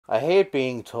I hate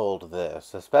being told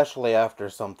this, especially after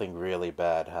something really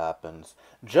bad happens.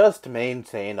 Just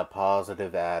maintain a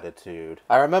positive attitude.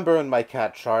 I remember when my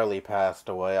cat Charlie passed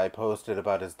away, I posted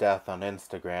about his death on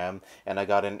Instagram, and I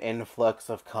got an influx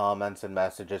of comments and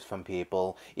messages from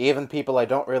people, even people I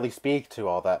don't really speak to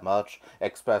all that much,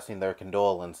 expressing their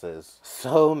condolences.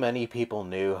 So many people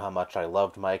knew how much I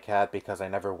loved my cat because I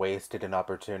never wasted an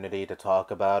opportunity to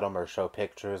talk about him or show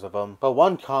pictures of him. But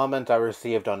one comment I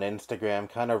received on Instagram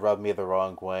kind of rubbed me the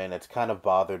wrong way, and it's kind of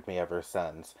bothered me ever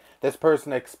since. This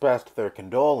person expressed their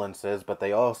condolences, but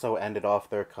they also ended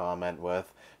off their comment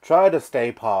with, "Try to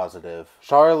stay positive."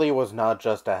 Charlie was not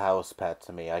just a house pet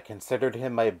to me. I considered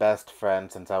him my best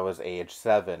friend since I was age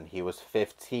 7. He was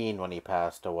 15 when he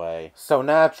passed away. So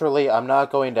naturally, I'm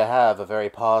not going to have a very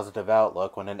positive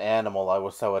outlook when an animal I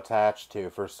was so attached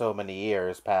to for so many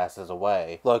years passes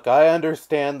away. Look, I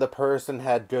understand the person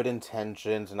had good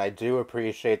intentions, and I do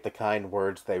appreciate the kind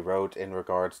words they wrote in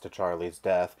regards to Charlie's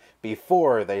death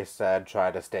before they said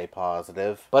try to stay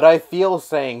positive. But I feel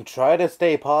saying try to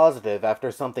stay positive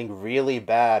after something really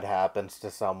bad happens to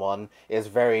someone is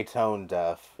very tone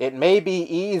deaf. It may be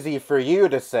easy for you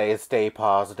to say stay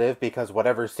positive because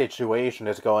whatever situation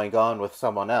is going on with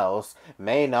someone else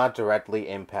may not directly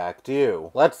impact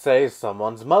you. Let's say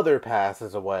someone's mother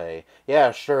passes away.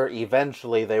 Yeah, sure,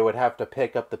 eventually they would have to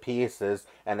pick up the pieces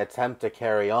and attempt to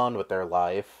carry on with their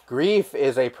life. Grief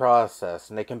is a process,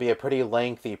 and it can be a pretty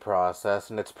lengthy process,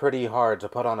 and it's pretty hard to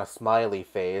put on a smiley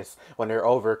face when you're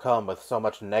overcome with so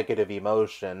much negative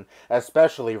emotion,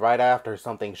 especially right after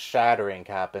something shattering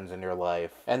happens in your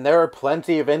life. And there are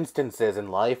plenty of instances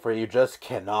in life where you just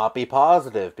cannot be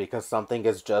positive because something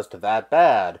is just that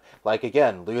bad. Like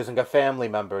again, losing a family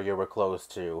member you were close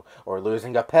to, or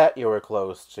losing a pet you were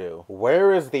close to.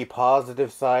 Where is the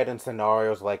positive side in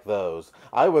scenarios like those?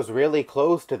 I was really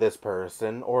close to this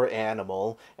person or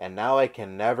animal, and now I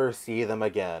can never see them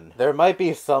again. There might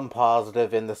be some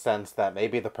positive in the sense that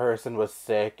maybe the person was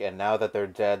sick and now that they're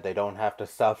dead they don't have to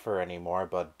suffer anymore,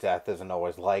 but death isn't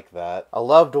always like that. A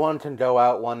loved one can go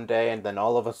out one day and then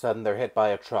all of a sudden they're hit by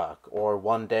a truck, or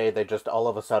one day they just all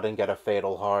of a sudden get a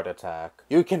fatal heart attack.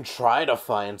 You can try to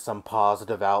find some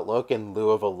positive outlook in lieu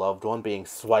of a loved one being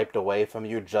swiped away from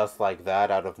you just like that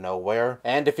out of nowhere.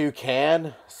 And if you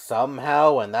can,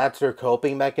 somehow, and that's your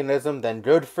coping mechanism, then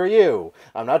good for you.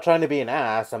 I'm not trying to be an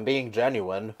ass, I'm being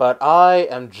genuine, but I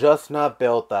am just not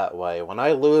built that way. When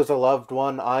I lose a loved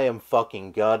one, I am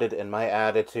fucking gutted, and my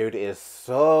attitude is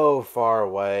so far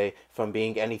away from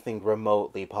being anything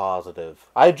remotely positive.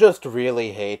 I just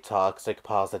really hate toxic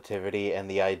positivity and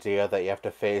the idea that you have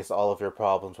to face all of your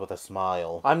problems with a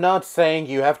smile. I'm not saying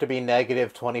you have to be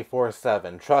negative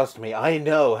 24/7. Trust me, I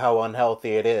know how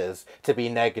unhealthy it is to be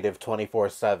negative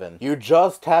 24/7. You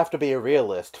just have to be a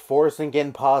realist, forcing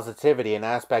in positivity in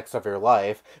aspects of your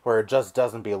life where it just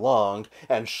doesn't belong,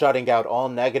 and shutting out all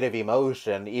negative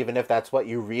emotion, even if that's what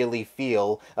you really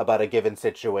feel about a given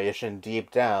situation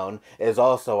deep down, is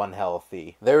also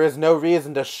unhealthy. There is no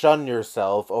reason to shun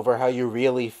yourself over how you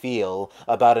really feel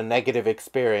about a negative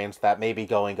experience that may be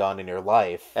going on in your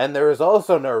life. And there is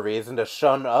also no reason to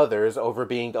shun others over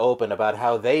being open about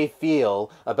how they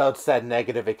feel about said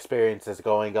negative experiences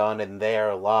going on in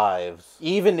their lives.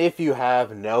 Even if you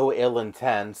have no ill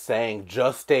intent, saying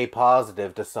just stay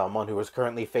positive to someone who is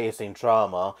currently facing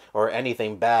trauma or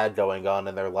anything bad going on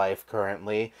in their life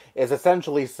currently is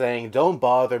essentially saying don't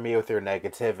bother me with your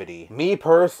negativity. Me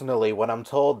personally, when I'm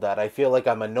told that, I feel like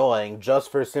I'm annoying just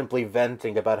for simply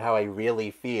venting about how I really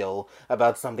feel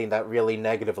about something that really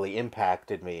negatively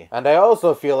impacted me. And I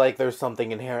also feel like there's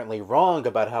something inherently wrong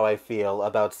about how I feel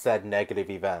about said negative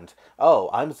event. Oh,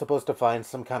 I'm supposed to find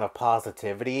some kind of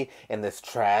positivity in this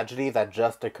tragedy that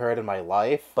just occurred in my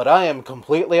life? But I am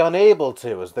completely unable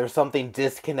to. Is there something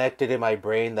disconnected in my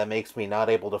brain that makes me not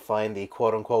able to find the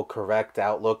quote-unquote correct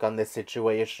outlook on this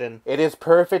situation? It is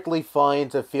perfectly fine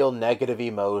to feel negative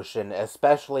emotion,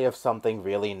 especially if something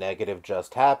really negative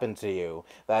just happened to you.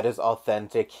 That is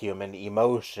authentic human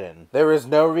emotion. There is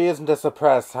no reason to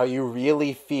suppress how you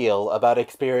really feel about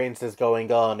experiences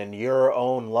going on in your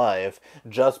own life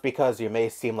just because you may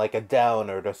seem like a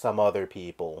downer to some other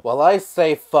people. While I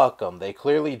say fuck 'em, they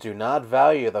clearly do not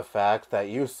value the fact that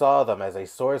you saw them as a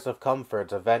source of comfort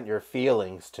to vent your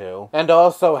feelings to. And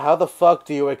also, how the fuck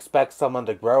do you expect someone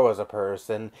to grow as a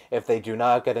person if they do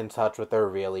not get in touch with their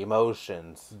real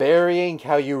emotions? Burying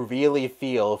how you really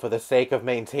feel for the sake of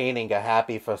maintaining a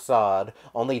happy facade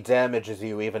only damages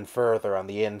you even further on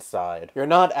the inside. You're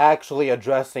not actually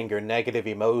addressing your negative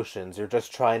emotions, you're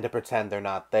just trying to pretend they're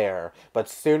not there, but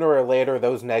sooner or later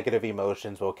those negative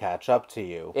emotions will catch up to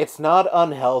you. It's not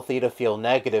unhealthy to feel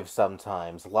negative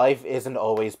sometimes. Life isn't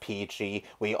always peachy.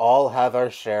 We all have our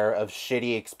share of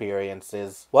shitty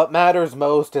experiences. What matters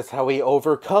most is how we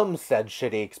overcome said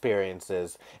shitty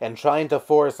experiences, and trying to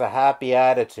force a happy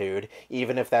attitude,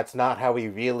 even if that's not how we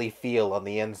really feel on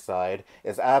the inside,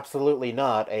 is absolutely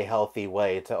not a healthy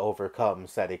way to overcome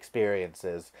said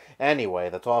experiences. Anyway,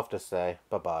 that's all I have to say.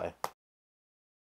 Bye-bye.